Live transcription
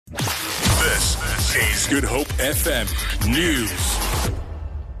This is Good Hope FM News.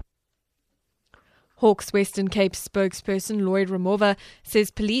 Hawke's Western Cape spokesperson Lloyd Ramovha says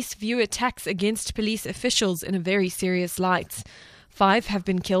police view attacks against police officials in a very serious light. 5 have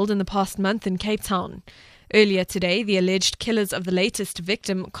been killed in the past month in Cape Town. Earlier today, the alleged killers of the latest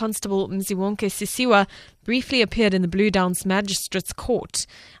victim, Constable Mziwonke Sisiwa, briefly appeared in the Blue Downs Magistrates Court.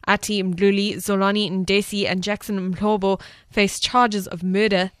 Ati Mdluli, Zolani Ndesi and Jackson Mhlobo face charges of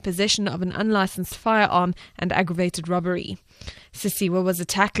murder, possession of an unlicensed firearm and aggravated robbery. Sisiwa was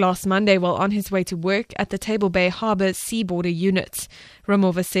attacked last Monday while on his way to work at the Table Bay Harbour Sea Border Unit.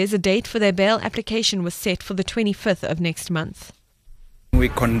 Ramovha says a date for their bail application was set for the 25th of next month. We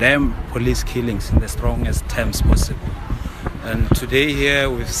condemn police killings in the strongest terms possible. And today here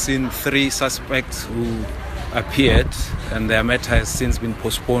we've seen 3 suspects who appeared, and their matter has since been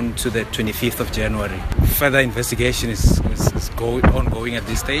postponed to the 25th of January. Further investigation is ongoing at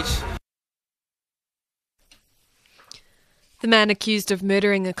this stage. The man accused of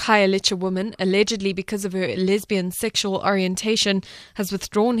murdering a Khayelitsha woman, allegedly because of her lesbian sexual orientation, has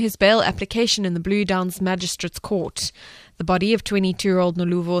withdrawn his bail application in the Blue Downs Magistrates Court. The body of 22-year-old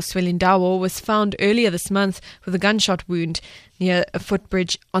Noluvo Swelindawo was found earlier this month with a gunshot wound near a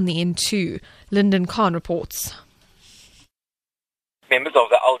footbridge on the N2. Lyndon Khan reports. Members of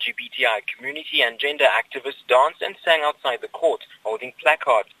the LGBTI community and gender activists danced and sang outside the court, holding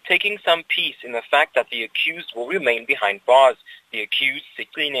placards, taking some peace in the fact that the accused will remain behind bars. The accused,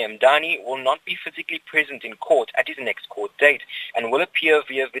 Sikline Mdani, will not be physically present in court at his next court date and will appear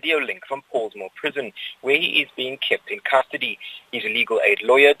via video link from Paulsmoor Prison, where he is being kept in custody. His legal aid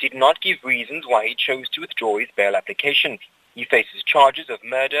lawyer did not give reasons why he chose to withdraw his bail application. He faces charges of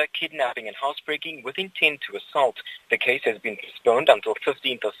murder, kidnapping and housebreaking with intent to assault. The case has been postponed until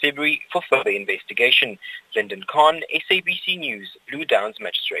 15th of February for further investigation. Lyndon Khan, SABC News, Blue Downs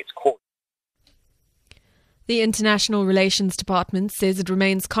Magistrates Court. The International Relations Department says it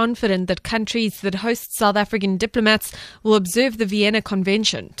remains confident that countries that host South African diplomats will observe the Vienna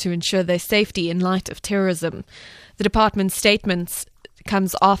Convention to ensure their safety in light of terrorism. The department's statements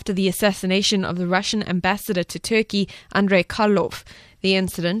comes after the assassination of the Russian ambassador to Turkey, Andrei Karlov. The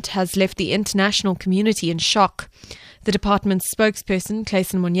incident has left the international community in shock. The department's spokesperson,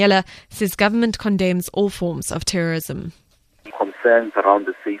 Clayson Monyela, says government condemns all forms of terrorism. Concerns around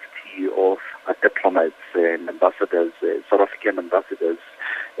the safety of diplomats and ambassadors, South African ambassadors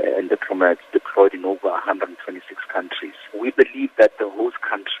and diplomats deployed in over 126 countries. We believe that the host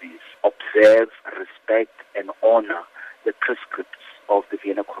countries observe, respect and honor the prescripts of the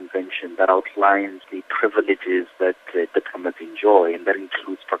Vienna Convention that outlines the privileges that diplomats enjoy, and that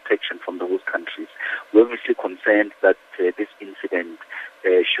includes protection from the host countries. We're obviously concerned that this incident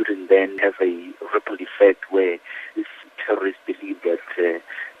shouldn't then have a ripple effect where these terrorists believe that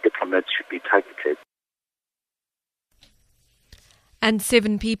diplomats should be targeted. And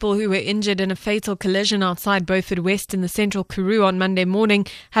 7 people who were injured in a fatal collision outside Beaufort West in the central Karoo on Monday morning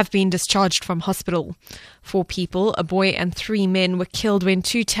have been discharged from hospital. 4 people, a boy and 3 men, were killed when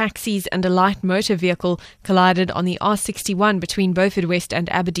 2 taxis and a light motor vehicle collided on the R61 between Beaufort West and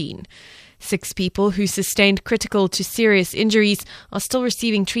Aberdeen. 6 people who sustained critical to serious injuries are still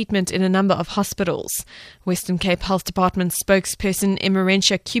receiving treatment in a number of hospitals. Western Cape Health Department spokesperson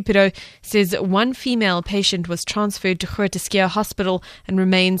Emerentia Cupido says 1 female patient was transferred to Groote Schuur Hospital and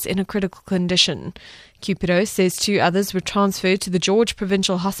remains in a critical condition. Cupido says 2 others were transferred to the George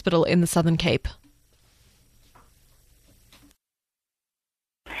Provincial Hospital in the Southern Cape.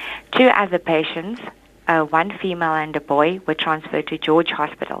 2 other patients, 1 female and a boy, were transferred to George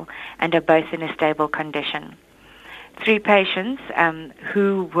Hospital and are both in a stable condition. 3 patients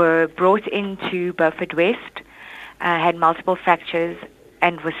who were brought into Beaufort West had multiple fractures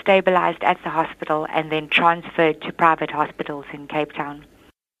and were stabilized at the hospital and then transferred to private hospitals in Cape Town.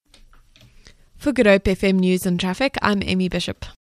 For Good Hope FM News and Traffic, I'm Amy Bishop.